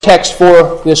Text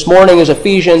for this morning is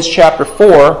Ephesians chapter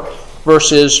 4,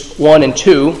 verses 1 and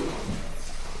 2.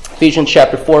 Ephesians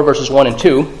chapter 4, verses 1 and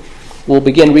 2. We'll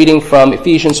begin reading from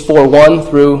Ephesians 4:1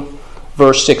 through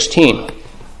verse 16.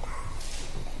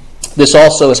 This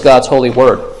also is God's holy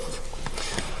word.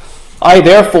 I,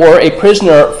 therefore, a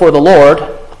prisoner for the Lord,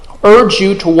 urge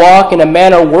you to walk in a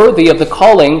manner worthy of the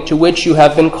calling to which you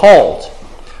have been called,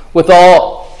 with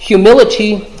all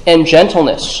humility and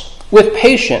gentleness, with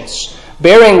patience,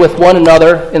 bearing with one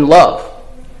another in love,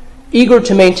 eager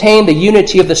to maintain the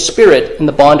unity of the Spirit in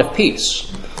the bond of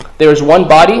peace. There is one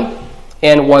body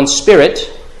and one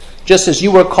Spirit, just as you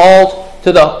were called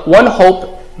to the one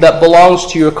hope that belongs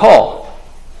to your call.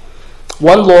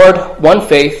 One Lord, one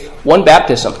faith, one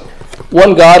baptism,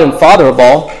 one God and Father of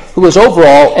all, who is over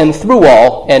all and through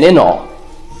all and in all.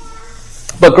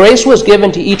 But grace was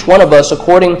given to each one of us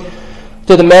according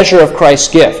to the measure of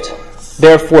Christ's gift.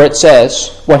 Therefore it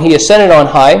says, when he ascended on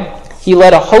high, he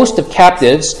led a host of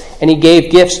captives, and he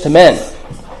gave gifts to men.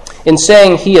 In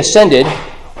saying he ascended,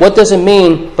 what does it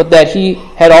mean but that he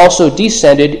had also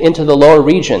descended into the lower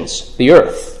regions, the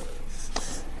earth?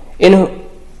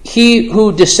 He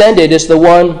who descended is the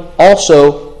one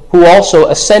who also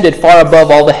ascended far above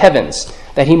all the heavens,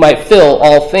 that he might fill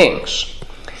all things.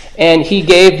 And he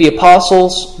gave the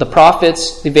apostles, the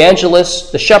prophets, the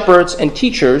evangelists, the shepherds, and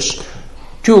teachers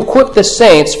to equip the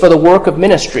saints for the work of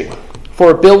ministry,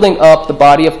 for building up the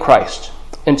body of Christ,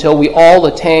 until we all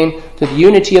attain to the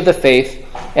unity of the faith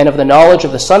and of the knowledge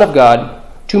of the Son of God,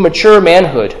 to mature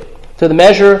manhood, to the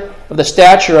measure of the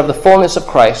stature of the fullness of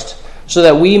Christ, so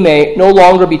that we may no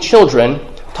longer be children,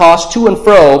 tossed to and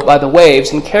fro by the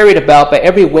waves and carried about by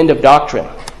every wind of doctrine,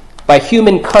 by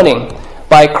human cunning,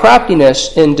 by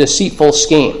craftiness in deceitful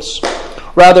schemes.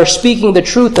 Rather, speaking the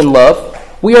truth in love,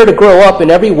 we are to grow up in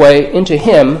every way into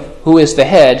him who is the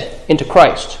head, into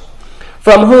Christ,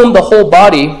 from whom the whole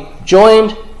body,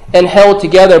 joined and held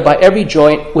together by every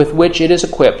joint with which it is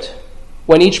equipped,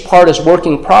 when each part is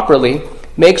working properly,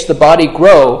 makes the body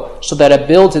grow so that it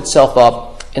builds itself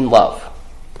up in love.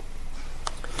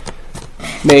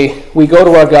 May we go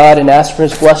to our God and ask for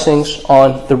his blessings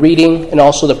on the reading and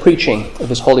also the preaching of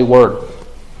his holy word.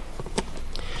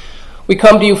 We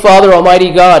come to you, Father,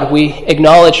 Almighty God. We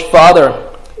acknowledge, Father,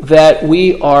 that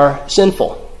we are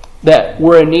sinful, that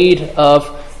we're in need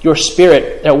of your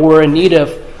Spirit, that we're in need of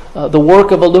the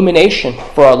work of illumination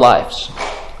for our lives.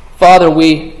 Father,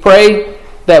 we pray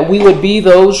that we would be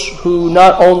those who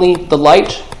not only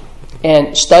delight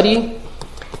and study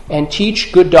and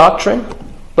teach good doctrine,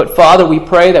 but Father, we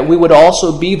pray that we would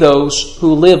also be those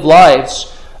who live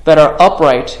lives that are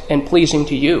upright and pleasing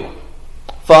to you.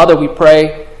 Father, we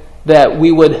pray that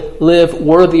we would live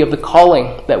worthy of the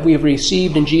calling that we have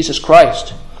received in Jesus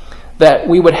Christ, that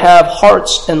we would have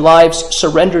hearts and lives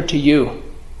surrendered to you,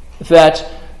 that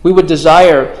we would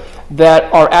desire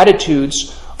that our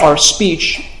attitudes, our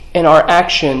speech, and our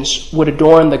actions would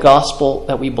adorn the gospel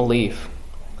that we believe,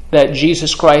 that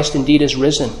Jesus Christ indeed is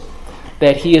risen,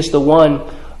 that he is the one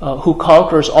who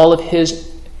conquers all of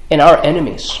his and our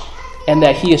enemies, and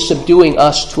that he is subduing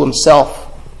us to himself.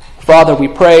 Father, we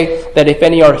pray that if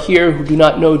any are here who do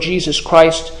not know Jesus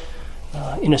Christ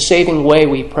in a saving way,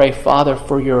 we pray, Father,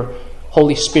 for your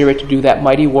Holy Spirit to do that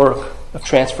mighty work of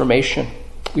transformation.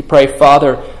 We pray,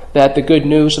 Father, that the good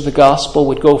news of the gospel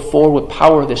would go forward with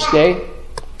power this day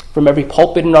from every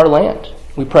pulpit in our land.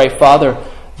 We pray, Father,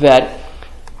 that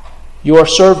your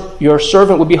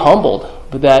servant would be humbled,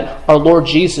 but that our Lord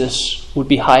Jesus would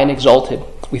be high and exalted.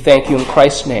 We thank you in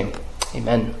Christ's name.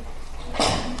 Amen.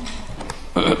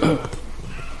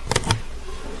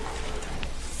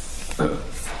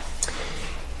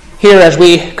 Here, as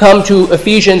we come to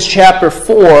Ephesians chapter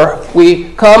 4,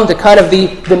 we come to kind of the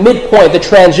midpoint, the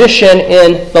transition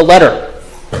in the letter.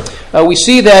 We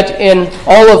see that in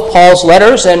all of Paul's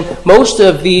letters and most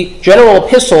of the general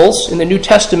epistles in the New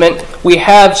Testament, we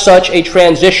have such a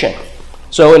transition.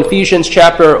 So in Ephesians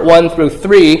chapter 1 through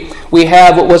 3, we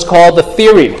have what was called the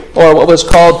theory, or what was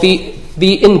called the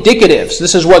indicatives.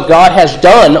 This is what God has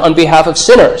done on behalf of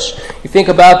sinners. You think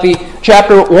about the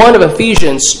chapter 1 of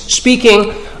Ephesians,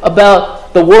 speaking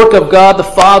about the work of God the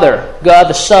Father, God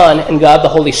the Son, and God the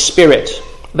Holy Spirit,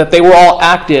 that they were all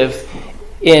active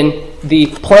in the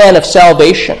plan of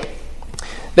salvation.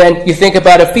 Then you think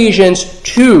about Ephesians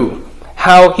 2,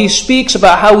 how he speaks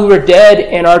about how we were dead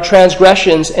in our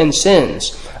transgressions and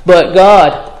sins, but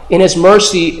God, in his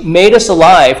mercy, made us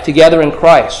alive together in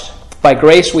Christ. By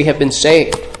grace we have been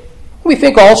saved. We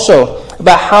think also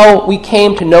about how we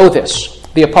came to know this.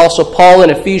 The Apostle Paul in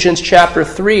Ephesians chapter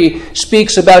 3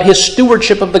 speaks about his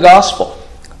stewardship of the gospel,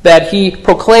 that he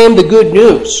proclaimed the good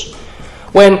news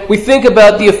When we think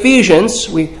about the Ephesians,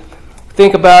 we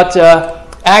think about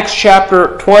Acts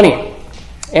chapter 20,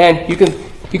 and you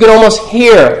can almost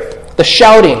hear the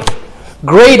shouting,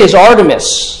 "Great is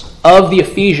Artemis of the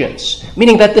Ephesians,"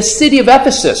 meaning that the city of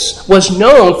Ephesus was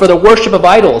known for the worship of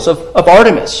idols, of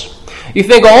Artemis. You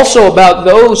think also about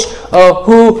those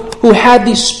who had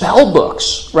these spell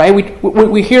books, right?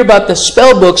 We hear about the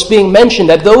spell books being mentioned,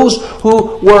 that those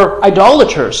who were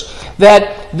idolaters,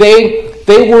 that they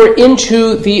were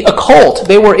into the occult,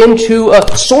 they were into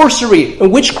sorcery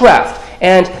and witchcraft.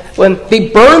 And when they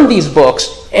burned these books,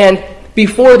 and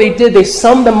before they did, they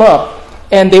summed them up,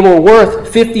 and they were worth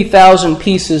 50,000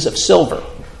 pieces of silver.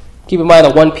 Keep in mind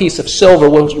that one piece of silver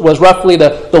was roughly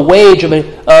the wage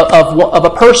of a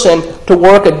person to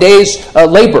work a day's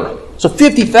labor. So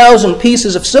 50,000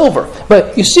 pieces of silver.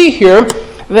 But you see here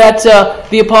that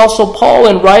the Apostle Paul,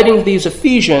 in writing these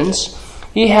Ephesians,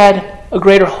 he had a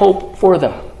greater hope for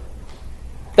them.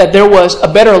 That there was a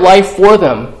better life for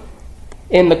them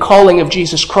in the calling of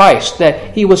Jesus Christ. That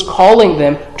he was calling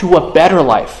them to a better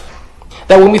life.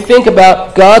 That when we think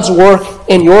about God's work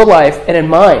in your life and in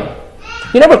mine,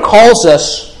 he never calls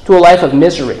us to a life of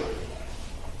misery.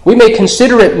 We may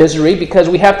consider it misery because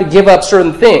we have to give up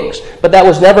certain things, but that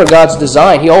was never God's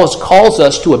design. He always calls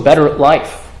us to a better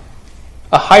life,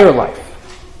 a higher life.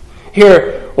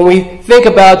 Here, when we think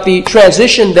about the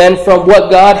transition then from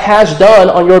what God has done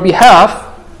on your behalf,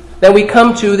 then we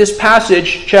come to this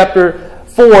passage, chapter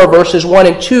 4, verses 1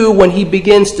 and 2, when he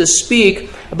begins to speak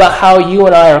about how you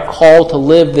and I are called to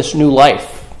live this new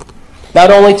life.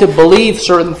 Not only to believe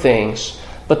certain things,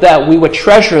 but that we would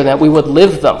treasure, that we would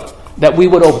live them, that we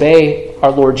would obey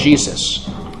our Lord Jesus.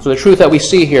 So the truth that we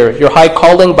see here, your high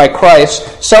calling by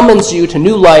Christ summons you to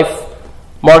new life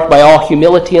marked by all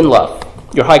humility and love.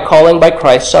 Your high calling by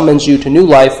Christ summons you to new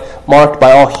life marked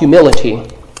by all humility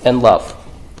and love.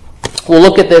 We'll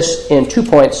look at this in 2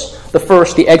 points. The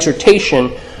first, the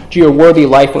exhortation to your worthy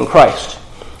life in Christ.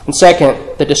 And second,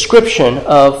 the description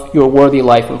of your worthy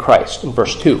life in Christ in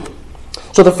verse 2.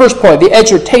 So the first point, the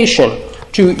exhortation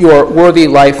to your worthy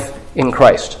life in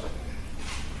Christ.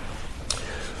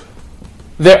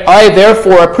 I,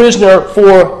 therefore, a prisoner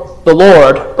for the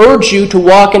Lord, urge you to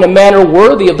walk in a manner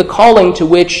worthy of the calling to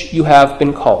which you have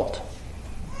been called.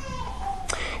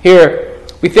 Here,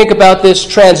 we think about this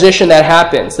transition that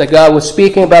happens, that God was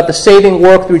speaking about the saving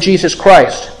work through Jesus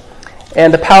Christ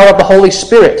and the power of the Holy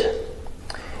Spirit.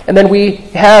 And then we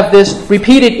have this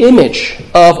repeated image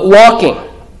of walking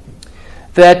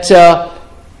that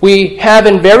we have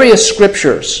in various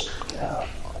scriptures,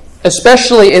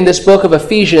 especially in this book of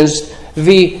Ephesians,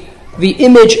 the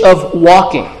image of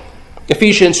walking.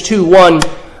 Ephesians 2:1,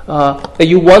 that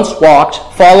you once walked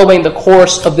following the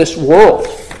course of this world.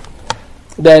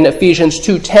 Then Ephesians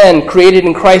 2:10, created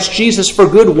in Christ Jesus for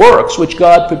good works, which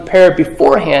God prepared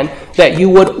beforehand that you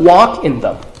would walk in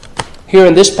them. Here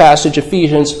in this passage,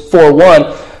 Ephesians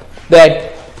 4:1,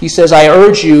 that he says, I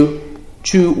urge you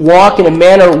to walk in a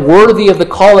manner worthy of the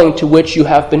calling to which you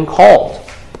have been called.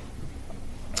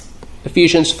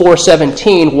 Ephesians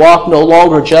 4:17, walk no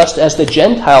longer just as the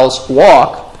Gentiles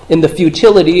walk in the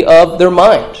futility of their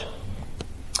mind.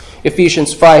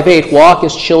 Ephesians 5:8, walk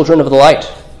as children of the light.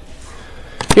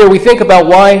 Here we think about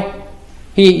why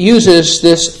he uses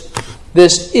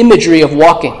this imagery of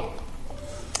walking.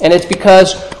 And it's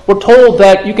because we're told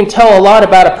that you can tell a lot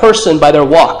about a person by their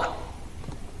walk.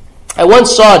 I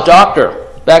once saw a doctor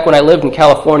back when I lived in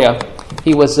California.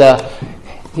 He was not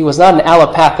an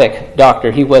allopathic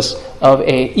doctor. He was of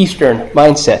a Eastern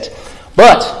mindset.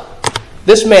 But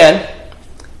this man,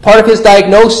 part of his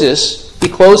diagnosis, he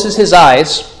closes his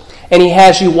eyes and he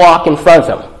has you walk in front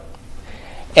of him.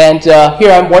 And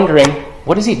here I'm wondering,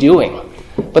 what is he doing?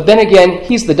 But then again,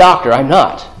 he's the doctor, I'm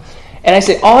not. And I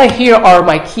say, all I hear are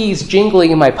my keys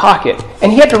jingling in my pocket.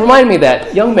 And he had to remind me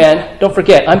that, young man, don't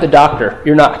forget, I'm the doctor,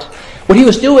 you're not. What he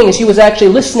was doing is he was actually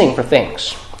listening for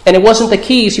things. And it wasn't the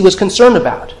keys he was concerned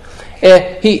about.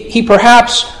 He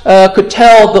perhaps could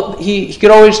tell, he could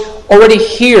already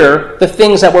hear the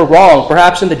things that were wrong,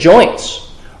 perhaps in the joints.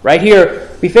 Right here,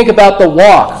 we think about the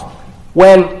walk.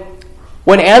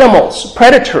 When animals,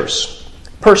 predators,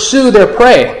 pursue their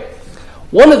prey,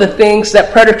 one of the things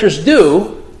that predators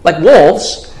do, like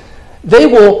wolves, they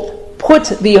will put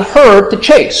the herd to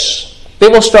chase. They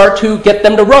will start to get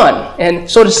them to run. And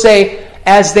so to say,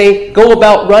 as they go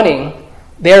about running,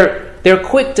 they're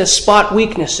quick to spot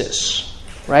weaknesses.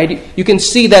 Right? You can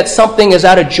see that something is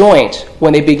out of joint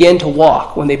when they begin to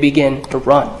walk, when they begin to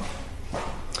run.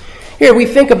 Here we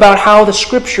think about how the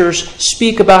scriptures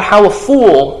speak about how a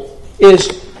fool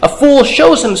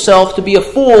shows himself to be a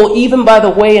fool even by the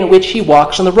way in which he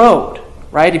walks on the road.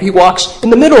 right? If he walks in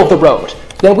the middle of the road,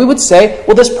 then we would say,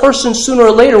 well, this person sooner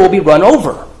or later will be run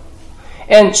over.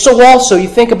 And so also, you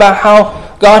think about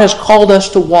how God has called us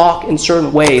to walk in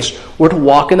certain ways. We're to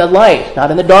walk in the light,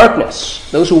 not in the darkness.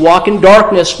 Those who walk in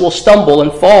darkness will stumble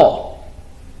and fall.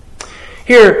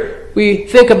 Here, we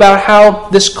think about how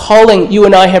this calling you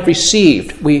and I have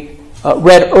received. We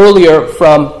read earlier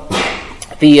from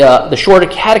the Shorter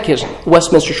Catechism,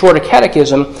 Westminster Shorter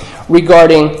Catechism,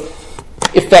 regarding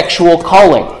effectual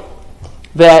calling.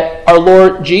 That our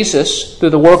Lord Jesus, through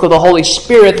the work of the Holy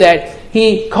Spirit, that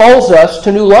he calls us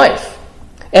to new life.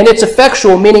 And it's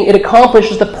effectual, meaning it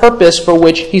accomplishes the purpose for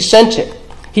which he sent it.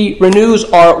 He renews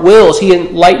our wills. He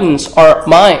enlightens our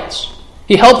minds.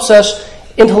 He helps us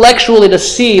intellectually to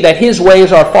see that his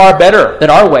ways are far better than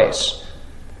our ways.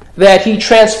 That he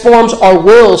transforms our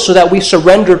wills so that we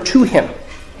surrender to him.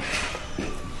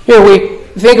 Here we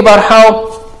think about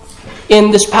how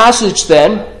in this passage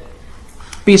then,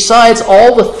 besides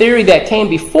all the theory that came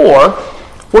before,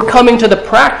 we're coming to the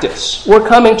practice. We're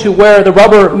coming to where the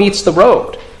rubber meets the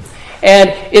road. And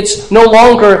it's no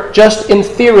longer just in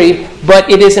theory, but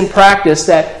it is in practice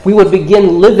that we would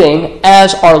begin living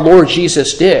as our Lord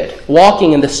Jesus did,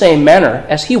 walking in the same manner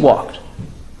as he walked.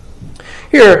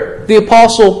 Here, the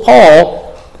Apostle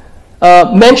Paul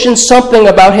mentions something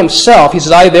about himself. He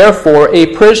says, I therefore,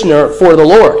 a prisoner for the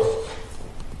Lord.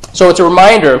 So it's a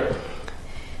reminder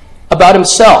about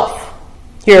himself.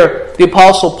 Here, the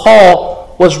Apostle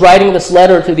Paul was writing this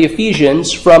letter to the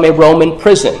Ephesians from a Roman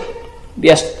prison.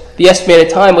 The estimated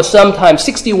time was sometime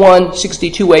 61,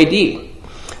 62 AD.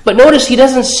 But notice he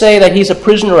doesn't say that he's a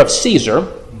prisoner of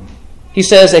Caesar. He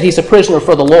says that he's a prisoner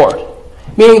for the Lord.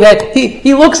 Meaning that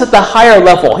he looks at the higher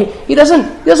level. He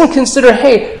doesn't consider,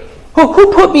 hey,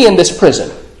 who put me in this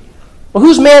prison? Well,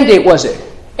 whose mandate was it?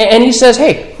 And he says,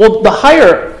 hey, well, the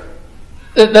higher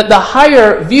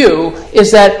view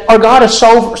is that our God is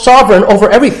sovereign over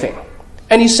everything.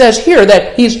 And he says here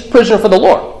that he's prisoner for the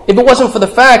Lord. If it wasn't for the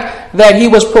fact that he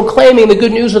was proclaiming the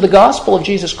good news of the gospel of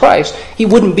Jesus Christ, he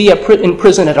wouldn't be in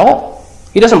prison at all.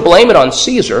 He doesn't blame it on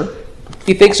Caesar.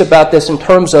 He thinks about this in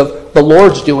terms of the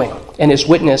Lord's doing and his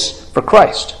witness for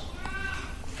Christ.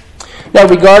 Now,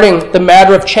 regarding the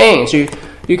matter of chains,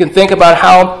 you can think about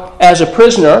how, as a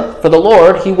prisoner for the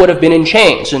Lord, he would have been in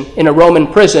chains. In a Roman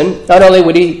prison, not only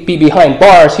would he be behind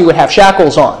bars, he would have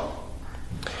shackles on.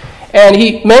 And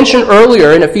he mentioned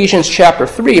earlier in Ephesians chapter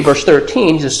 3, verse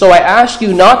 13, he says, so I ask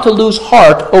you not to lose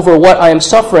heart over what I am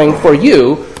suffering for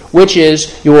you, which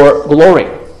is your glory.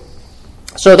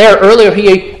 So there earlier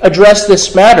he addressed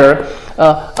this matter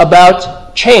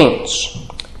about chains,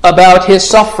 about his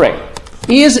suffering.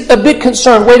 He is a bit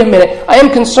concerned, wait a minute, I am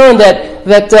concerned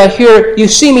that here you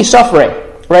see me suffering,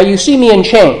 right? You see me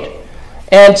enchained.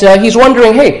 And he's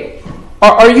wondering, hey,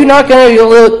 are you not going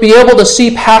to be able to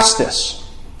see past this?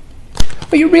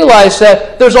 But you realize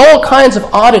that there's all kinds of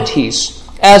oddities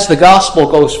as the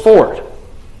gospel goes forward.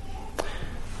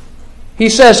 He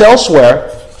says elsewhere,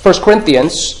 1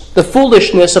 Corinthians, the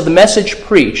foolishness of the message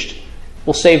preached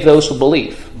will save those who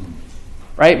believe.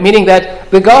 Right? Meaning that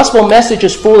the gospel message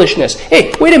is foolishness.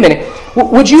 Hey, wait a minute.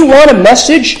 Would you want a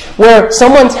message where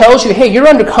someone tells you, hey, you're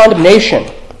under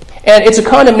condemnation, and it's a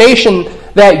condemnation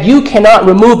that you cannot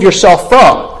remove yourself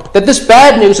from, that this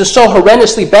bad news is so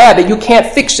horrendously bad that you can't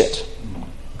fix it?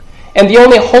 And the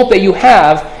only hope that you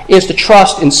have is to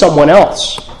trust in someone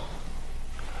else.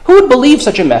 Who would believe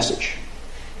such a message?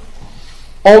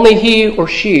 Only he or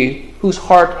she whose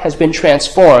heart has been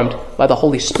transformed by the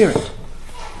Holy Spirit.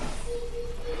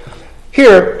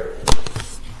 Here,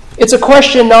 it's a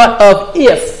question not of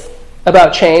if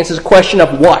about chains, it's a question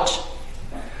of what.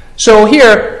 So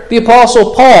here, the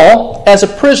Apostle Paul, as a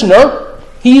prisoner,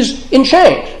 he's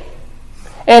enchained.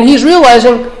 And he's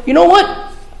realizing, you know what?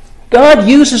 God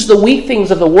uses the weak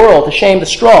things of the world to shame the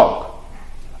strong.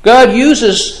 God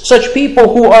uses such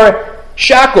people who are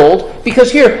shackled because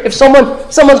here, if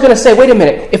someone's going to say, wait a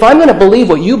minute, if I'm going to believe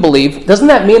what you believe, doesn't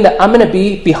that mean that I'm going to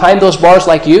be behind those bars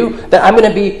like you? That I'm going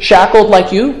to be shackled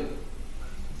like you?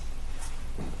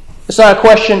 It's not a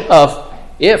question of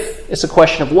if, it's a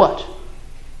question of what.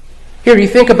 Here, you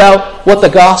think about what the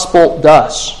gospel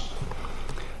does.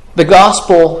 The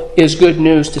gospel is good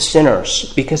news to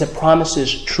sinners because it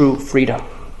promises true freedom.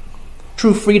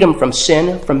 True freedom from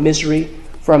sin, from misery,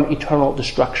 from eternal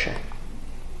destruction.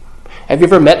 Have you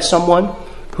ever met someone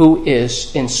who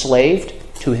is enslaved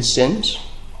to his sins?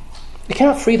 They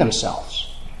cannot free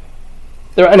themselves.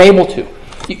 They're unable to.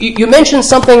 You mentioned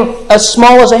something as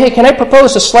small as, hey, can I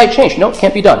propose a slight change? No, it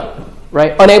can't be done.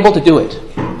 Right? Unable to do it.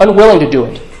 Unwilling to do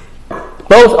it.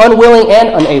 Both unwilling and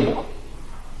unable.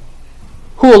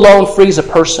 Who alone frees a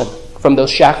person from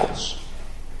those shackles?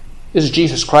 is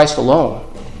Jesus Christ alone,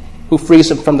 who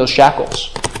frees him from those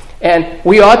shackles. And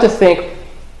we ought to think,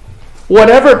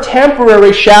 whatever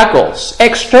temporary shackles,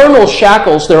 external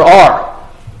shackles there are,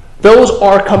 those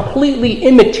are completely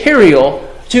immaterial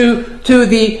to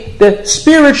the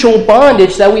spiritual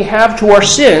bondage that we have to our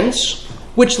sins,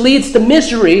 which leads to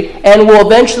misery and will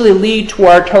eventually lead to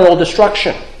our eternal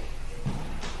destruction.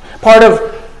 Part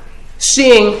of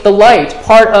seeing the light,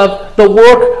 part of the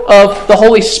work of the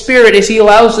Holy Spirit is He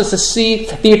allows us to see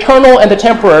the eternal and the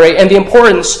temporary and the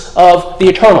importance of the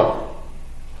eternal.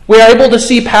 We are able to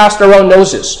see past our own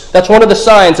noses. That's one of the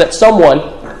signs that someone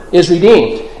is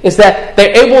redeemed, is that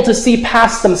they're able to see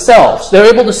past themselves.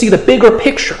 They're able to see the bigger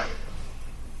picture.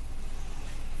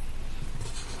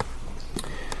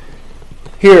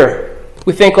 Here,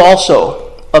 we think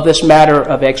also of this matter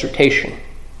of exhortation.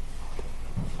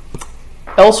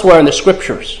 Elsewhere in the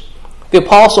Scriptures, the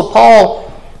Apostle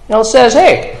Paul says,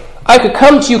 hey, I could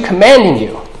come to you commanding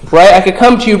you, right? I could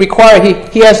come to you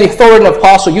requiring, he has the authority of an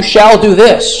apostle, you shall do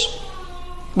this.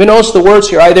 But notice the words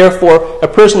here, I therefore, a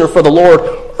prisoner for the Lord,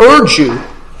 urge you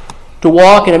to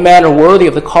walk in a manner worthy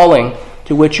of the calling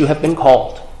to which you have been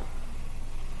called.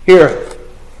 Here,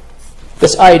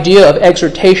 this idea of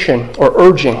exhortation or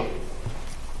urging,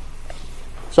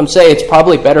 some say it's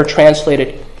probably better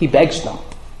translated, he begs them.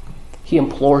 He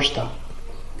implores them.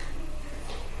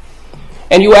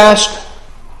 And you ask,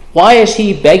 why is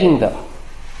he begging them?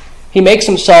 He makes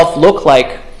himself look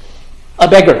like a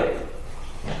beggar.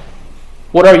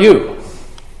 What are you?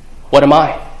 What am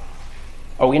I?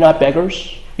 Are we not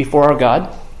beggars before our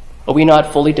God? Are we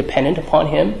not fully dependent upon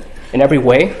him in every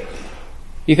way?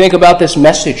 You think about this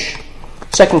message,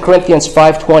 2 Corinthians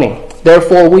 5:20.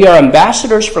 Therefore we are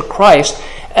ambassadors for Christ,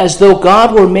 as though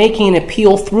God were making an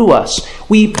appeal through us.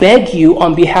 We beg you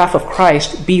on behalf of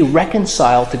Christ, be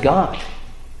reconciled to God.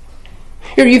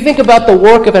 Here you think about the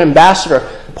work of an ambassador.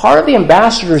 Part of the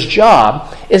ambassador's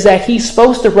job is that he's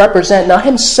supposed to represent not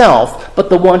himself, but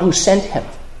the one who sent him.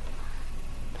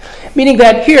 Meaning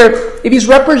that here, if he's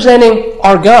representing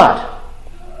our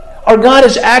God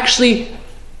is actually,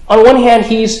 on one hand,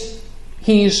 he's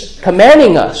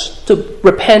commanding us to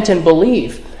repent and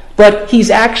believe, but he's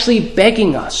actually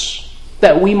begging us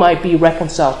that we might be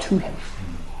reconciled to him.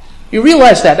 You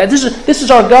realize that this is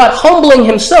our God humbling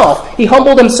himself. He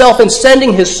humbled himself in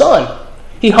sending his Son.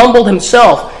 He humbled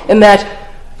himself in that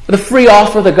the free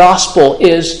offer of the gospel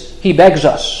is he begs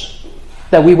us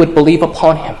that we would believe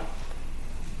upon him.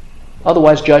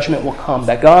 Otherwise judgment will come.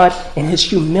 That God in his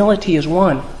humility is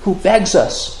one who begs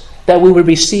us that we would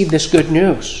receive this good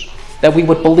news, that we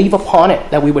would believe upon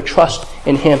it, that we would trust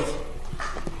in him.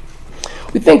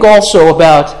 We think also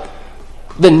about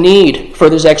the need for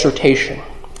this exhortation.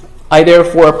 I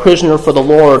therefore, a prisoner for the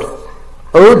Lord,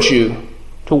 urge you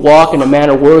to walk in a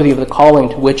manner worthy of the calling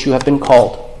to which you have been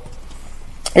called.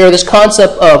 Here, this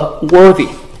concept of worthy.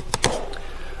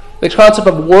 The concept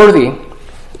of worthy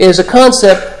is a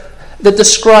concept that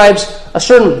describes a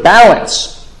certain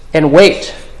balance and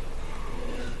weight.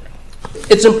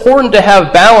 It's important to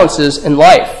have balances in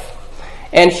life.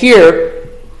 And here,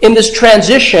 in this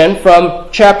transition from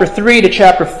chapter 3 to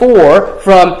chapter 4,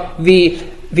 from the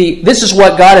this is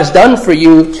what God has done for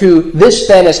you to this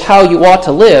then is how you ought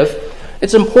to live,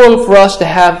 it's important for us to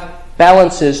have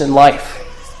balances in life.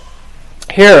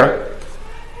 Here,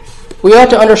 we ought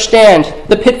to understand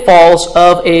the pitfalls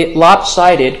of a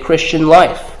lopsided Christian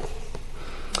life.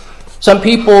 Some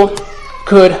people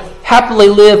could happily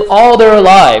live all their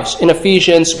lives in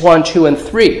Ephesians 1, 2, and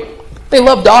 3. They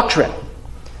love doctrine.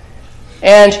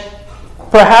 And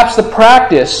perhaps the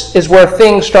practice is where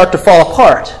things start to fall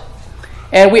apart.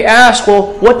 And we ask,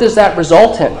 well, what does that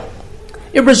result in?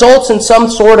 It results in some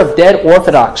sort of dead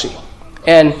orthodoxy.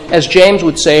 And as James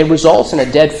would say, it results in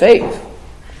a dead faith.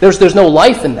 There's no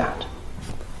life in that.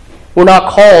 We're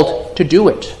not called to do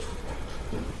it.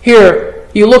 Here,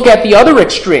 you look at the other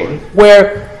extreme,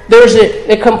 where there's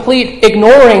a complete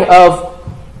ignoring of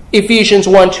Ephesians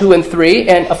 1, 2, and 3,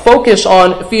 and a focus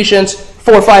on Ephesians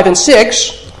 4, 5, and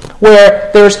 6,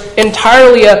 where there's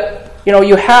entirely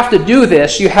you have to do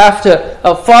this, you have to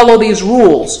follow these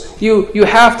rules, you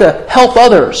have to help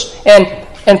others,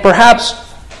 and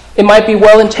perhaps it might be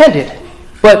well intended,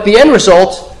 but the end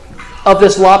result of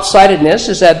this lopsidedness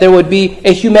is that there would be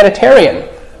a humanitarian,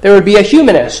 there would be a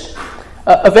humanist.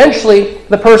 Eventually,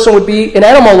 the person would be an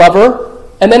animal lover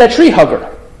and then a tree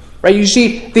hugger. Right? You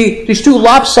see these two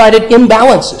lopsided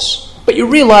imbalances, but you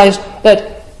realize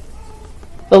that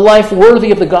the life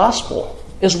worthy of the gospel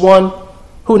is one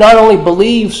who not only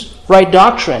believes right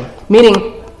doctrine,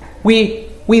 meaning we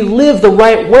live the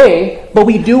right way, but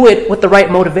we do it with the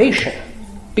right motivation.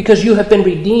 because you have been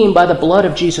redeemed by the blood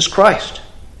of Jesus Christ.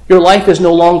 Your life is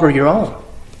no longer your own.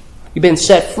 You've been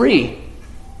set free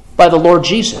by the Lord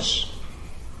Jesus.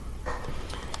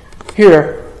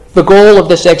 Here, the goal of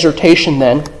this exhortation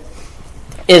then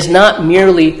is not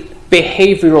merely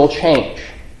behavioral change.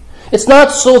 It's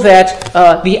not so that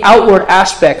the outward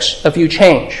aspects of you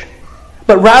change,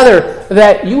 but rather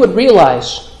that you would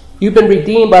realize you've been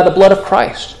redeemed by the blood of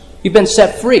Christ. You've been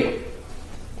set free.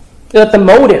 That the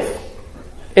motive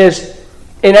is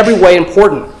in every way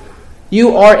important.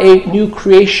 You are a new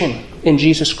creation in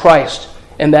Jesus Christ,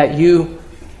 and that you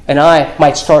and I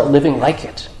might start living like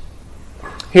it.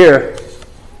 Here,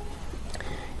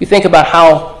 you think about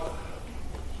how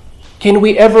can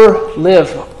we ever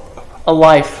live a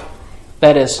life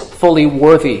that is fully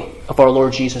worthy of our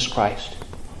Lord Jesus Christ?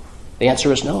 The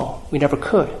answer is no, we never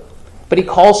could. But he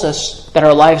calls us that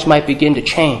our lives might begin to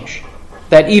change,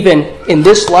 that even in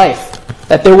this life,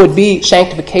 that there would be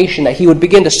sanctification, that he would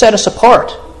begin to set us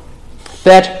apart,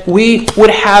 that we would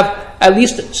have at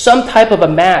least some type of a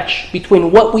match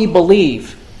between what we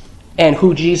believe and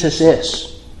who Jesus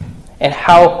is, and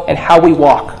how we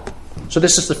walk. So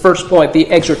this is the first point, the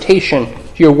exhortation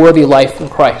to your worthy life in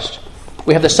Christ.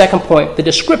 We have the second point, the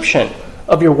description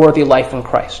of your worthy life in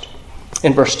Christ,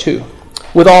 in verse 2.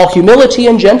 With all humility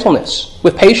and gentleness,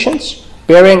 with patience,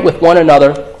 bearing with one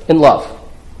another in love.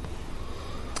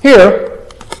 Here,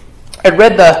 I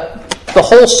read the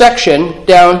whole section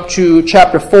down to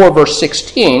chapter 4, verse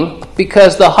 16,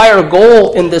 because the higher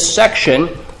goal in this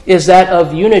section is that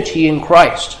of unity in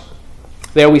Christ.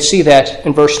 There we see that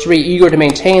in verse 3, eager to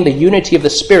maintain the unity of the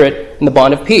Spirit in the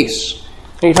bond of peace.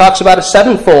 And he talks about a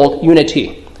sevenfold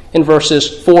unity in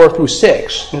verses 4 through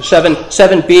 6.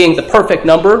 Seven being the perfect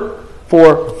number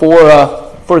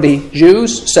for the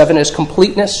Jews. 7 is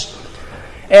completeness.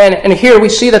 And here we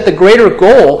see that the greater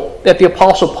goal that the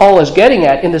Apostle Paul is getting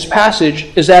at in this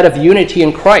passage is that of unity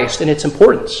in Christ and its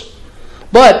importance.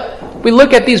 But we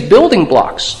look at these building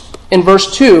blocks. In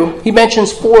verse 2, he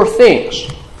mentions 4 things.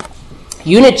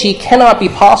 Unity cannot be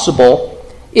possible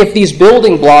if these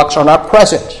building blocks are not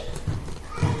present.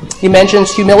 He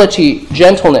mentions humility,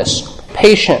 gentleness,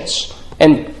 patience,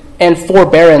 and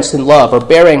forbearance in love, or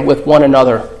bearing with one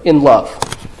another in love.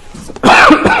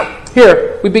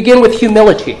 Here, we begin with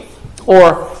humility,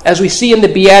 or as we see in the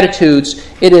Beatitudes,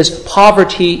 it is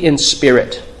poverty in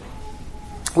spirit.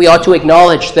 We ought to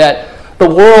acknowledge that the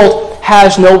world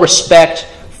has no respect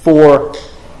for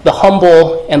the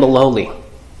humble and the lowly.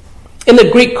 In the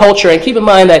Greek culture, and keep in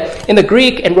mind that in the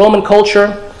Greek and Roman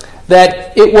culture,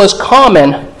 that it was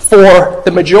common for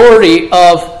the majority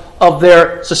of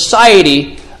their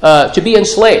society to be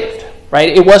enslaved.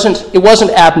 Right? It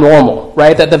wasn't abnormal,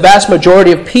 right? That the vast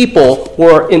majority of people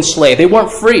were enslaved. They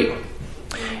weren't free.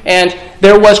 And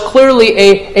there was clearly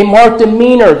a marked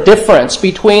demeanor difference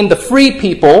between the free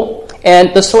people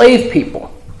and the slave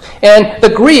people. And the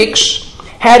Greeks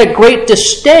had a great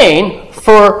disdain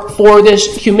for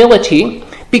this humility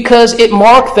because it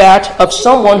marked that of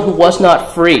someone who was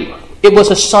not free. It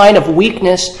was a sign of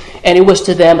weakness, and it was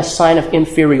to them a sign of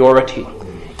inferiority.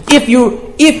 If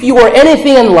you are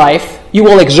anything in life, you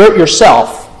will exert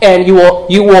yourself, and you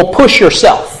will push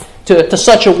yourself to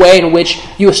such a way in which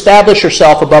you establish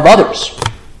yourself above others.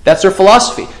 That's their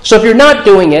philosophy. So if you're not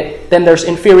doing it, then there's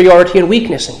inferiority and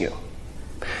weakness in you.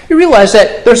 You realize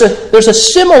that there's a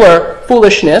similar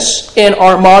foolishness in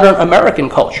our modern American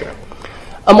culture.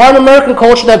 A modern American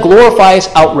culture that glorifies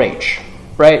outrage,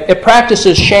 right? It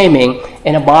practices shaming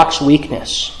and it mocks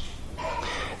weakness.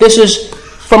 This is,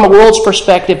 from a world's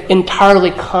perspective,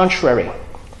 entirely contrary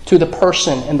to the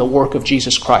person and the work of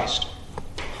Jesus Christ.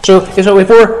 So if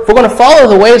we're going to follow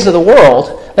the ways of the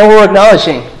world, then we're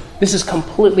acknowledging this is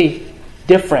completely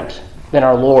different than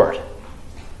our Lord.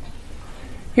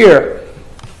 Here,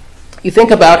 you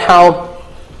think about how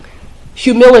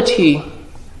humility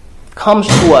comes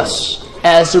to us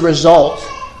as a result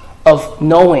of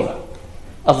knowing,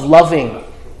 of loving,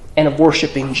 and of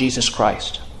worshiping Jesus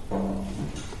Christ.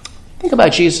 Think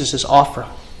about Jesus' offer.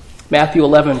 Matthew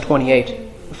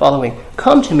 11:28, the following.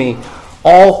 Come to me,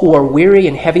 all who are weary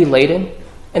and heavy laden,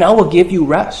 and I will give you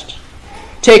rest.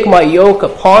 Take my yoke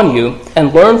upon you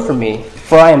and learn from me,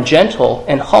 for I am gentle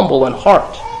and humble in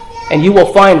heart, and you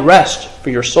will find rest for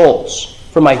your souls.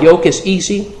 For my yoke is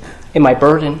easy and my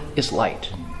burden is light.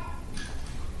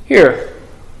 Here,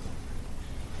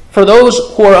 for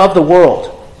those who are of the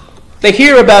world, they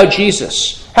hear about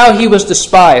Jesus, how he was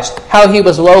despised, how he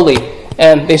was lowly,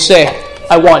 and they say,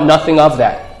 I want nothing of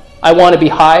that. I want to be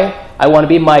high, I want to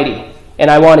be mighty,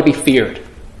 and I want to be feared.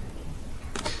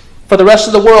 For the rest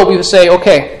of the world, we would say,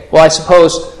 okay, well, I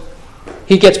suppose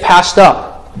he gets passed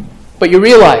up. But you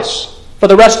realize, for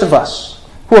the rest of us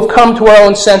who have come to our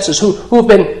own senses, who have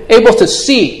been able to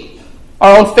see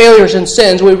our own failures and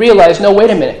sins, we realize, no,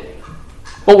 wait a minute.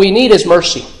 What we need is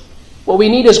mercy. What we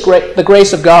need is the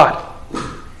grace of God.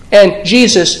 And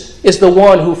Jesus is the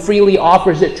one who freely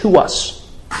offers it to us.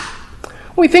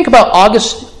 When we think about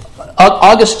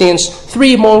Augustine's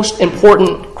three most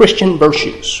important Christian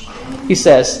virtues, he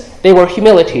says they were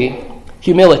humility,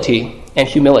 humility, and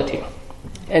humility.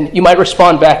 And you might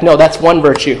respond back, no, that's one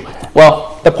virtue.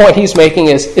 Well, the point he's making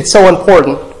is it's so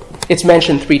important, it's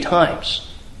mentioned 3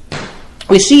 times.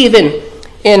 We see even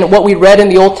in what we read in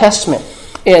the Old Testament,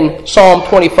 in Psalm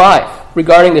 25,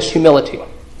 regarding this humility,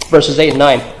 verses 8 and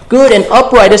 9. Good and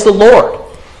upright is the Lord.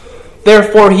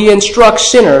 Therefore he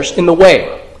instructs sinners in the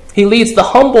way. He leads the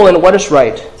humble in what is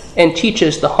right, and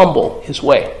teaches the humble his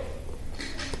way.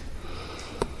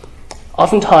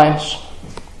 Oftentimes,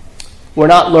 we're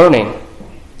not learning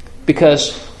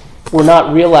because we're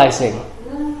not realizing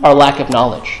our lack of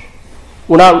knowledge.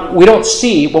 We don't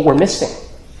see what we're missing.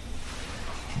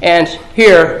 And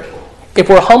here, if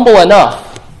we're humble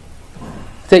enough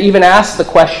to even ask the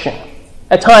question,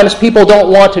 at times people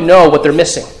don't want to know what they're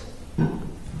missing.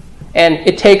 And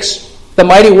it takes the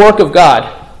mighty work of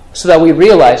God so that we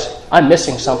realize, I'm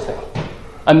missing something.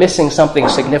 I'm missing something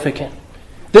significant.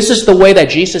 This is the way that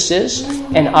Jesus is,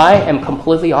 and I am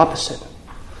completely opposite.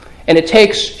 And it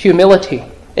takes humility.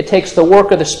 It takes the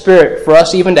work of the Spirit for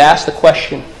us even to ask the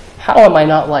question, how am I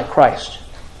not like Christ?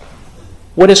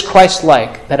 What is Christ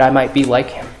like that I might be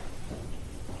like him?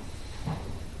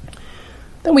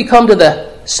 Then we come to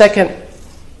the second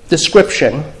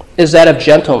description, is that of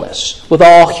gentleness, with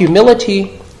all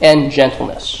humility and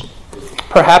gentleness.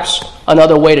 Perhaps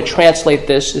another way to translate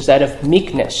this is that of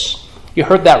meekness. You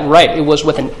heard that right. It was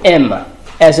with an M,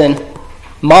 as in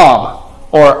mom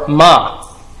or ma.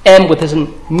 M with as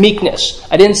in meekness.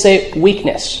 I didn't say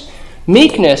weakness.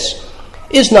 Meekness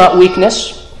is not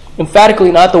weakness.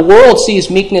 Emphatically not. The world sees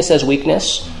meekness as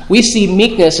weakness. We see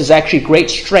meekness as actually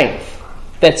great strength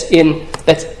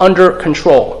that's under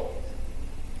control.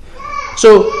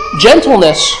 So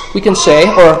gentleness, we can say,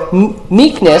 or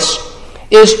meekness,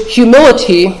 is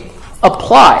humility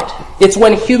applied. It's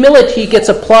when humility gets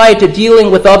applied to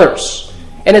dealing with others,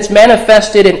 and it's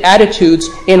manifested in attitudes,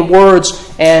 in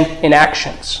words, and in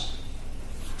actions.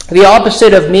 The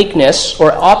opposite of meekness,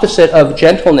 or opposite of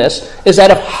gentleness, is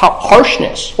that of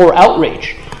harshness or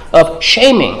outrage, of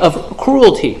shaming, of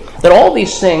cruelty. That all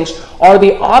these things are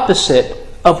the opposite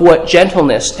of what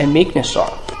gentleness and meekness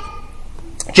are.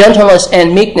 Gentleness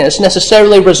and meekness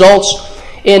necessarily results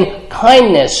in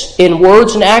kindness in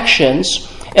words and actions,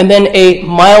 and then a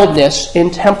mildness in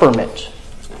temperament.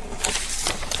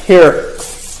 Here,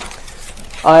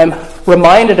 I'm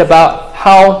reminded about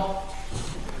how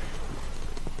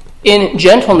in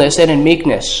gentleness and in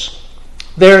meekness,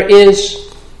 there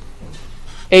is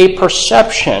a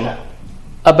perception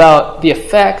about the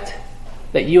effect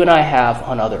that you and I have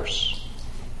on others.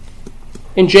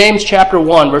 In James chapter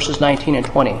 1, verses 19 and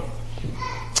 20,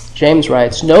 James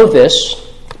writes, "Know this,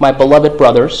 my beloved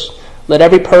brothers, let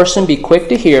every person be quick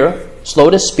to hear, slow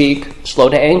to speak, slow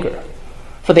to anger.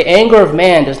 For the anger of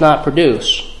man does not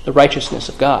produce the righteousness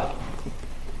of God."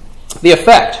 The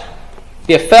effect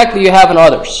that you have on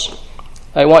others,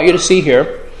 I want you to see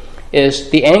here, is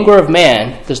the anger of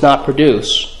man does not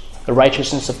produce the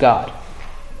righteousness of God.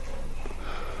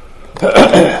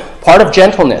 Part of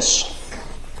gentleness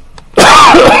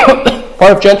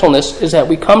is that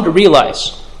we come to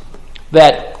realize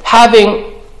that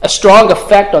having a strong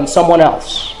effect on someone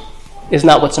else is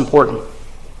not what's important.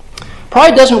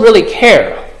 Pride doesn't really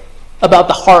care about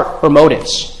the heart or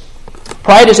motives.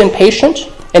 Pride is impatient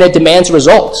and it demands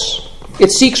results.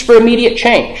 It seeks for immediate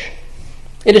change.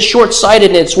 It is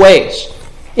short-sighted in its ways.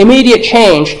 Immediate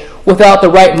change without the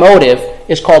right motive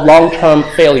is called long-term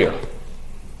failure.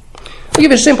 I'll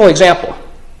give you a simple example.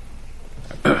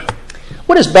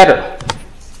 What is better?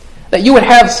 That you would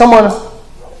have someone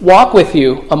walk with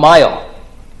you a mile,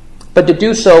 but to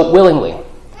do so willingly,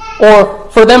 or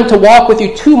for them to walk with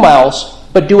you 2 miles,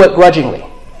 but do it grudgingly.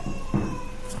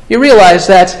 You realize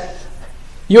that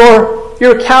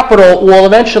your capital will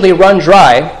eventually run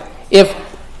dry if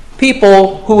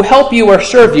people who help you or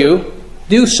serve you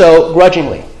do so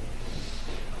grudgingly.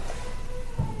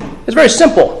 It's very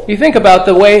simple. You think about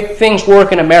the way things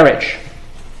work in a marriage.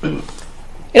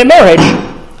 In a marriage,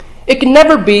 it can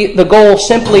never be the goal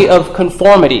simply of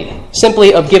conformity,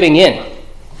 simply of giving in.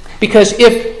 Because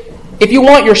if you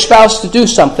want your spouse to do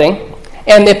something,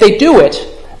 and if they do it,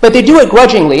 but they do it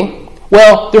grudgingly,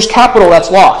 well, there's capital that's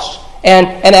lost.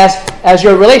 And as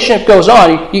your relationship goes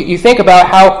on, you think about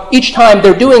how each time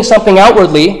they're doing something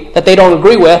outwardly that they don't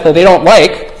agree with or they don't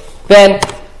like, then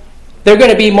they're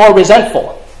going to be more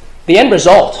resentful. The end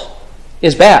result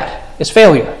is bad, is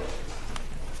failure.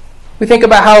 We think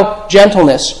about how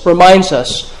gentleness reminds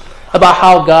us about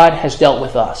how God has dealt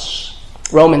with us.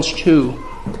 Romans 2,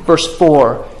 verse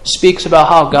 4, speaks about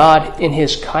how God, in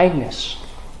his kindness,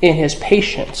 in his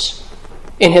patience,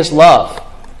 in his love,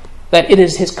 that it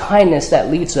is his kindness that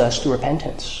leads us to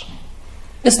repentance.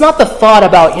 It's not the thought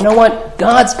about, you know what,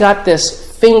 God's got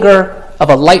this finger of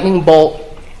a lightning bolt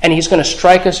and he's going to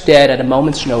strike us dead at a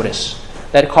moment's notice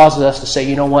that causes us to say,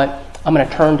 you know what, I'm going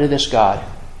to turn to this God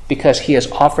because he has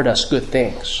offered us good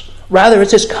things. Rather,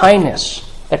 it's his kindness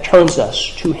that turns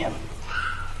us to him.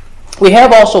 We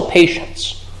have also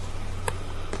patience.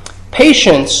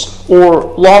 Patience, or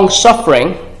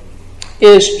long-suffering,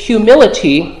 is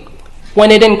humility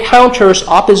when it encounters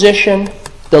opposition,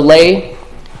 delay,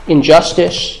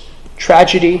 injustice,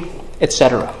 tragedy,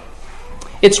 etc.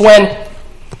 It's when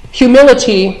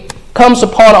humility comes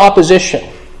upon opposition,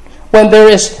 when there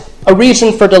is a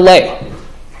reason for delay.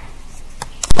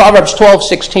 Proverbs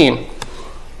 12:16.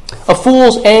 A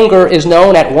fool's anger is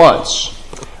known at once,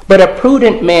 but a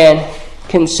prudent man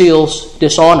conceals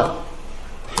dishonor.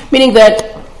 Meaning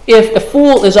that if a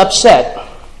fool is upset,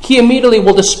 he immediately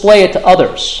will display it to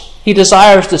others. He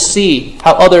desires to see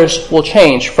how others will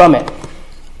change from it.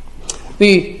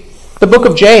 The book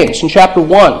of James in chapter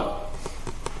 1,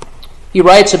 he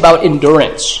writes about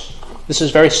endurance. This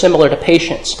is very similar to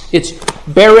patience. It's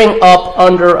bearing up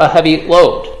under a heavy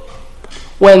load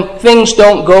when things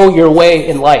don't go your way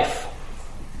in life.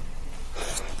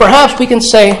 Perhaps we can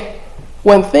say,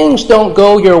 when things don't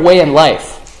go your way in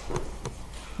life,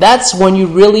 that's when you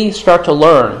really start to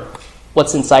learn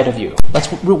what's inside of you. That's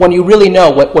when you really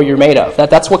know what you're made of.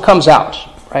 That's what comes out,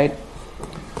 right?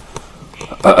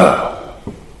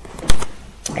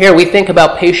 Here we think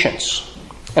about patience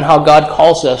and how God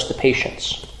calls us to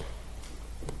patience.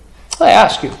 I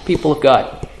ask you, people of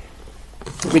God,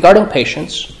 regarding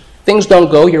patience, things don't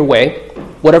go your way,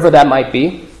 whatever that might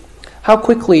be. How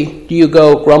quickly do you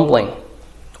go grumbling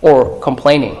or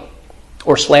complaining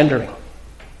or slandering?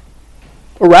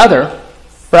 Or rather,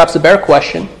 perhaps the better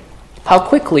question, how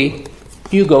quickly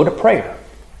do you go to prayer?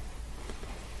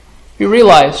 You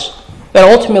realize that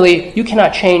ultimately you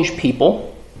cannot change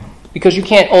people because you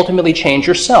can't ultimately change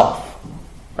yourself,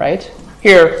 right?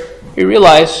 Here, you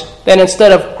realize that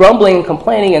instead of grumbling and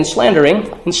complaining and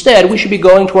slandering, instead we should be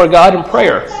going to our God in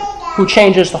prayer, who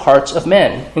changes the hearts of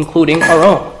men, including our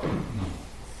own.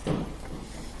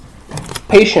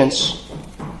 Patience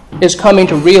is coming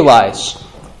to realize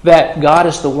that God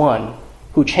is the one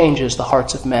who changes the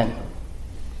hearts of men.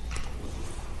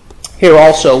 Here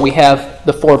also we have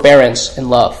the forbearance and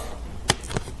love.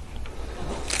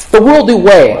 The worldly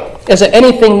way is that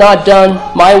anything not done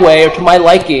my way or to my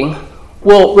liking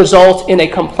will result in a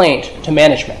complaint to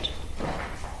management.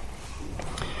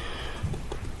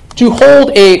 To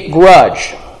hold a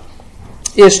grudge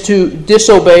is to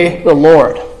disobey the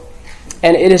Lord,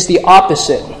 and it is the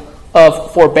opposite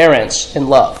of forbearance and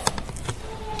love.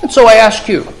 And so I ask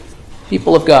you,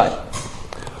 people of God,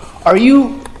 are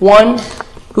you one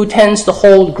who tends to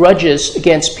hold grudges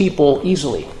against people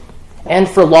easily and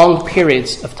for long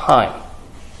periods of time?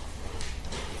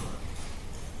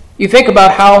 You think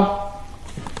about how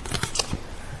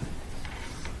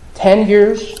 10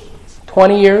 years,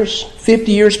 20 years,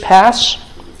 50 years pass.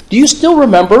 Do you still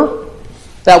remember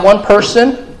that one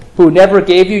person who never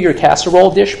gave you your casserole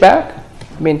dish back?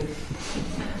 I mean,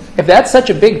 if that's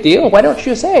such a big deal, why don't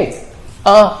you say,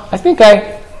 I think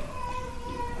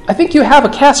you have a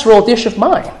casserole dish of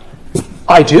mine.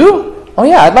 I do? Oh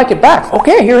yeah, I'd like it back.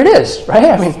 Okay, here it is, right?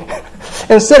 I mean,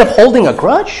 instead of holding a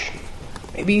grudge,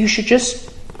 maybe you should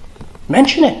just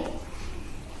mention it.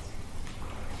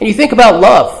 And you think about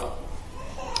love.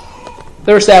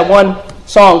 There's that one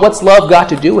song, what's love got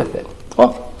to do with it?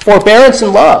 Well, forbearance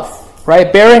and love,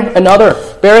 right? Bearing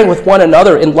with one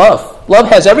another in love. Love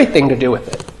has everything to do with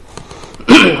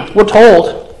it. We're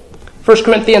told, 1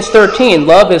 Corinthians 13,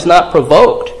 love is not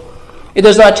provoked. It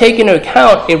does not take into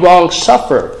account a wrong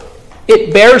suffered.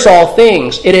 It bears all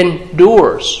things. It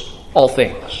endures all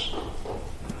things.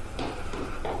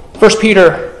 1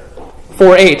 Peter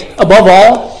 4:8, above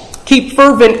all, keep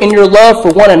fervent in your love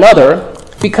for one another,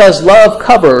 because love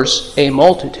covers a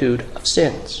multitude of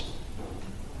sins.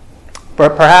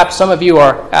 But perhaps some of you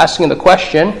are asking the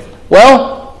question,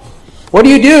 well, what do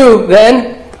you do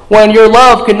then when your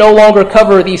love can no longer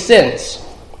cover these sins?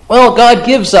 Well, God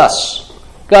gives us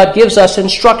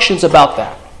instructions about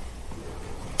that.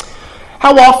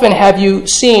 How often have you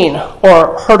seen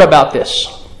or heard about this?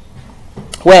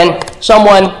 When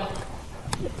someone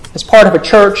is part of a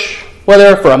church,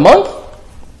 whether for a month,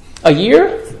 a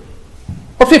year,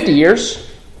 or 50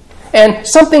 years, and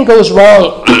something goes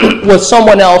wrong with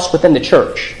someone else within the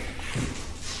church.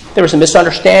 There was a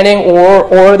misunderstanding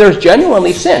or there's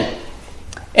genuinely sin.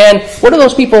 And what do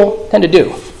those people tend to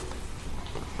do?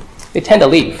 They tend to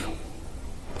leave.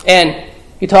 And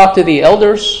you talk to the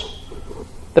elders,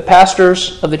 the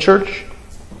pastors of the church,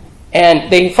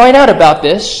 and they find out about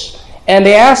this, and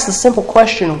they ask the simple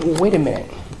question, well, wait a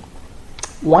minute,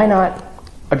 why not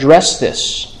address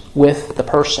this with the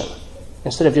person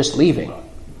instead of just leaving?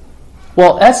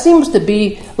 Well, that seems to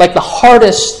be like the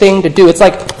hardest thing to do. It's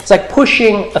like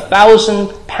pushing a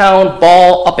 1,000-pound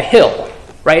ball up a hill,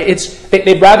 right?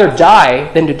 They'd rather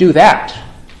die than to do that,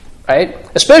 right?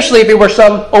 Especially if it were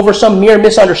over some mere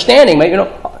misunderstanding.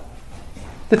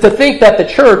 To think that the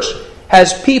church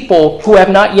has people who have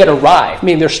not yet arrived. I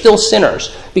mean, they're still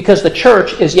sinners because the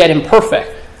church is yet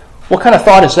imperfect. What kind of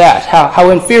thought is that? How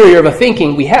inferior of a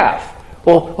thinking we have?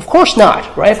 Well, of course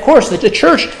not, right? Of course, the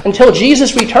church, until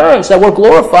Jesus returns, that we're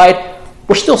glorified,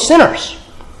 we're still sinners.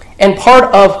 And part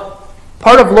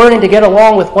of learning to get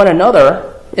along with one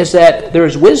another is that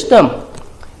there's wisdom,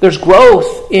 there's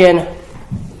growth in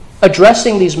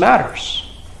addressing these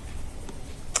matters.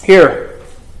 Here,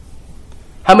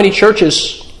 how many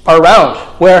churches are around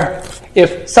where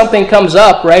if something comes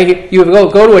up, right, you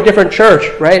go to a different church,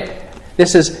 right?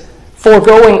 This is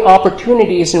foregoing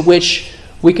opportunities in which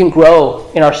we can grow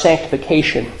in our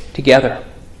sanctification together.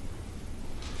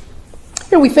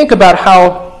 Here we think about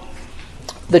how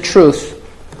the truth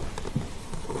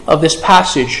of this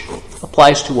passage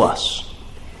applies to us.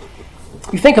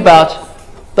 You think about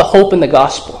the hope in the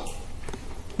gospel,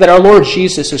 that our Lord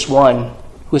Jesus is one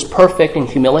who is perfect in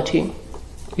humility,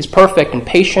 He's perfect in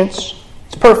patience,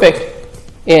 He's perfect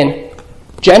in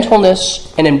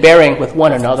gentleness and in bearing with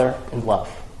one another in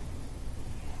love.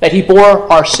 That He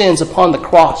bore our sins upon the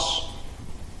cross.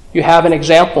 You have an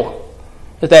example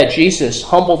that Jesus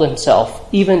humbled Himself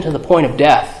even to the point of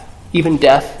death, even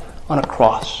death on a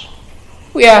cross.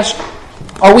 We ask,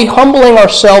 are we humbling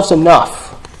ourselves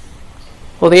enough?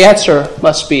 Well, the answer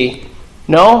must be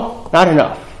no, not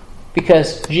enough,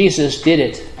 because Jesus did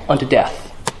it unto death,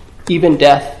 even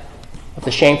death of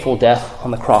the shameful death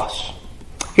on the cross.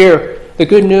 Here, the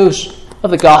good news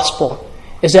of the gospel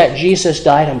is that Jesus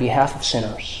died on behalf of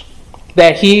sinners,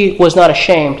 that He was not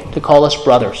ashamed to call us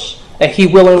brothers, that He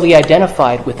willingly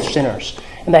identified with sinners,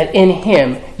 and that in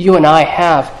Him you and I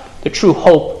have the true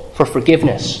hope for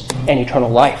forgiveness and eternal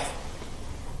life.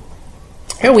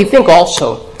 Here we think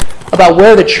also about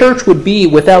where the church would be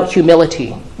without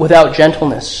humility, without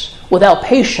gentleness, without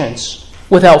patience,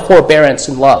 without forbearance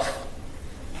and love.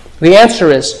 The answer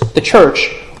is the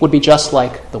church would be just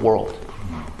like the world.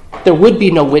 There would be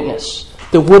no witness.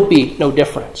 There would be no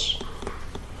difference.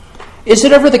 Is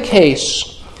it ever the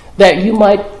case that you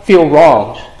might feel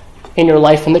wronged in your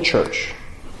life in the church?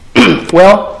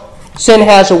 Well, sin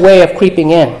has a way of creeping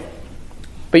in,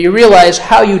 but you realize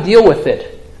how you deal with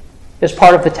it is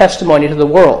part of the testimony to the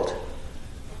world.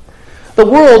 The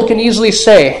world can easily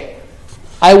say,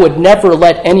 I would never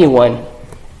let anyone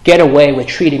get away with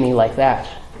treating me like that.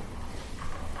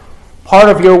 Part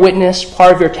of your witness,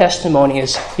 part of your testimony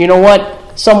is, you know what?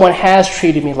 Someone has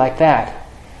treated me like that,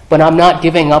 but I'm not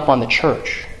giving up on the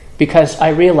church because I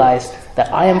realize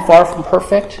that I am far from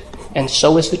perfect, and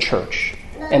so is the church,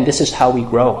 and this is how we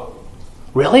grow.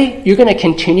 Really? You're going to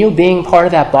continue being part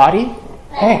of that body?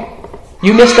 Hey,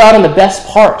 you missed out on the best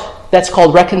part. That's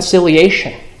called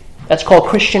reconciliation. That's called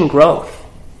Christian growth.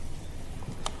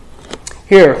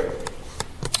 Here,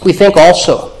 we think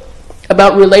also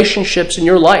about relationships in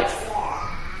your life.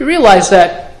 You realize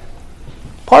that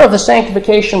part of the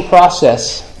sanctification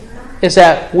process is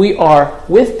that we are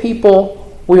with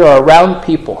people, we are around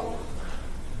people.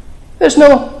 There's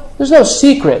no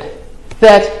secret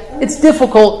that it's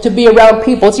difficult to be around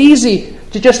people. It's easy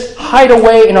to just hide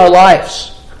away in our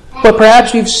lives. But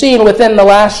perhaps you've seen within the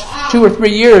last 2 or 3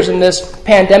 years in this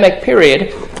pandemic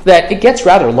period that it gets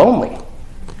rather lonely.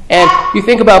 And you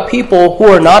think about people who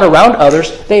are not around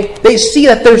others, they see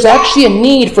that there's actually a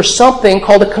need for something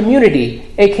called a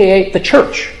community, aka the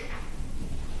church.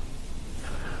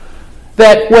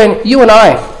 That when you and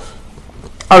I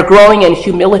are growing in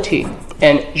humility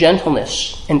and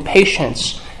gentleness and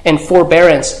patience and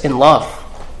forbearance and love,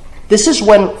 this is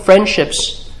when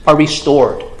friendships are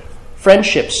restored.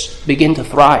 Friendships begin to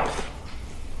thrive.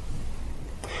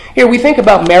 Here we think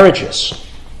about marriages.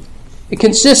 It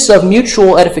consists of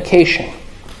mutual edification.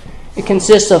 It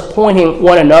consists of pointing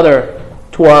one another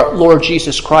to our Lord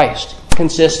Jesus Christ. It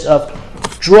consists of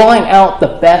drawing out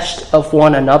the best of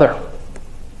one another.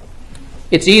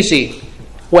 It's easy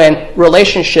when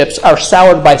relationships are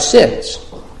soured by sins,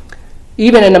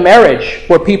 even in a marriage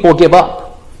where people give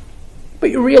up.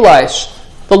 But you realize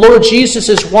the Lord Jesus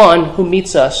is one who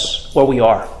meets us where we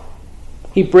are.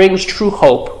 He brings true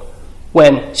hope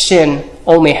when sin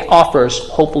only offers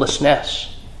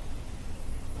hopelessness.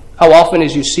 How often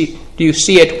do you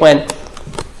see it when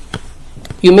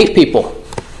you meet people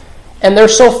and they're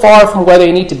so far from where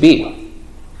they need to be?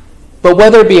 But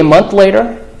whether it be a month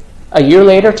later, a year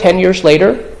later, 10 years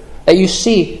later, that you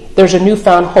see there's a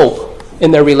newfound hope in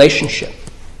their relationship.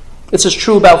 This is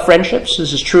true about friendships.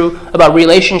 This is true about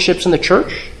relationships in the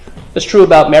church. It's true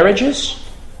about marriages.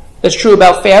 It's true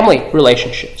about family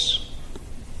relationships.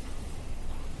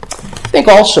 Think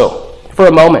also, for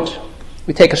a moment,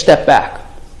 we take a step back.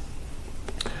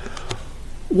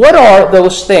 What are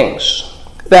those things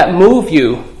that move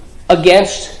you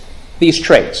against these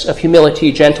traits of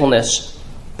humility, gentleness,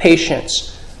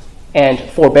 patience, and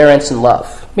forbearance and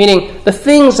love? Meaning the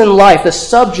things in life, the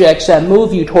subjects that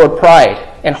move you toward pride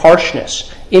and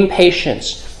harshness,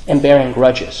 impatience, and bearing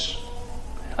grudges.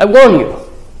 I warn you,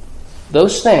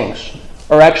 those things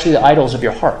are actually the idols of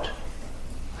your heart.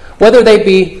 Whether they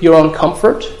be your own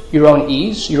comfort, your own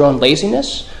ease, your own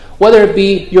laziness, whether it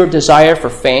be your desire for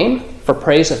fame, for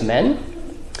praise of men,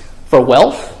 for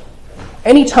wealth,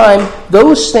 anytime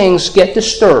those things get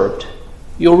disturbed,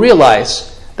 you'll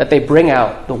realize that they bring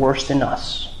out the worst in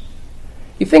us.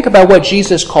 You think about what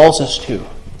Jesus calls us to.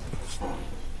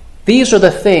 These are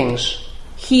the things.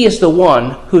 He is the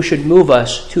one who should move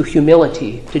us to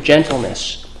humility, to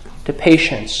gentleness, to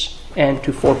patience, and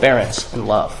to forbearance and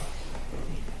love.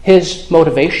 His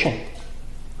motivation,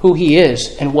 who he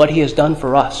is, and what he has done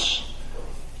for us.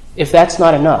 If that's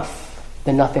not enough,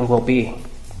 then nothing will be.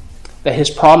 That his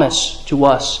promise to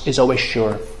us is always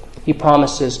sure. He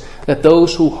promises that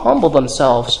those who humble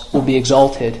themselves will be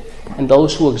exalted, and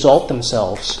those who exalt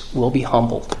themselves will be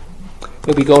humbled.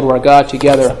 May we go to our God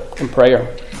together in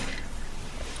prayer.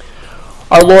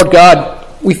 Our Lord God,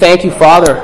 we thank you, Father,